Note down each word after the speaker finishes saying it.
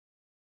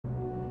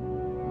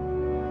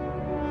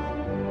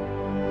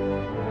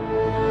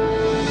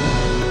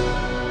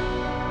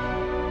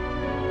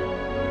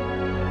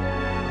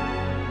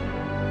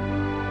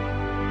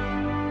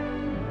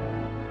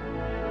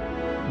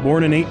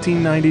Born in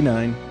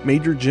 1899,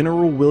 Major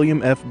General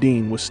William F.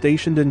 Dean was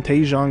stationed in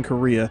Daejeon,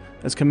 Korea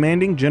as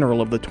commanding general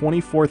of the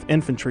 24th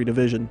Infantry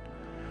Division.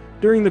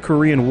 During the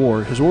Korean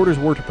War, his orders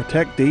were to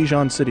protect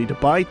Daejeon City to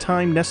buy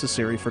time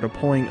necessary for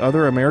deploying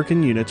other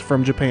American units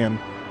from Japan.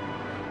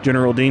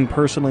 General Dean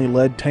personally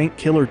led tank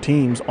killer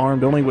teams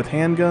armed only with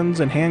handguns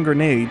and hand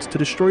grenades to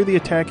destroy the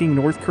attacking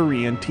North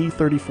Korean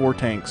T-34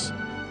 tanks.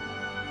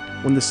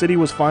 When the city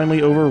was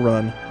finally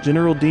overrun,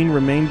 General Dean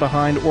remained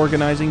behind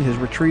organizing his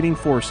retreating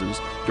forces,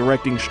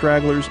 directing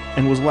stragglers,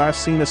 and was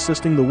last seen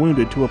assisting the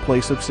wounded to a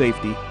place of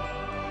safety.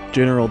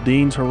 General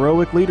Dean's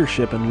heroic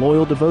leadership and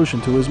loyal devotion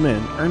to his men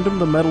earned him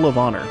the Medal of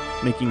Honor,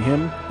 making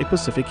him a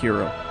Pacific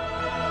hero.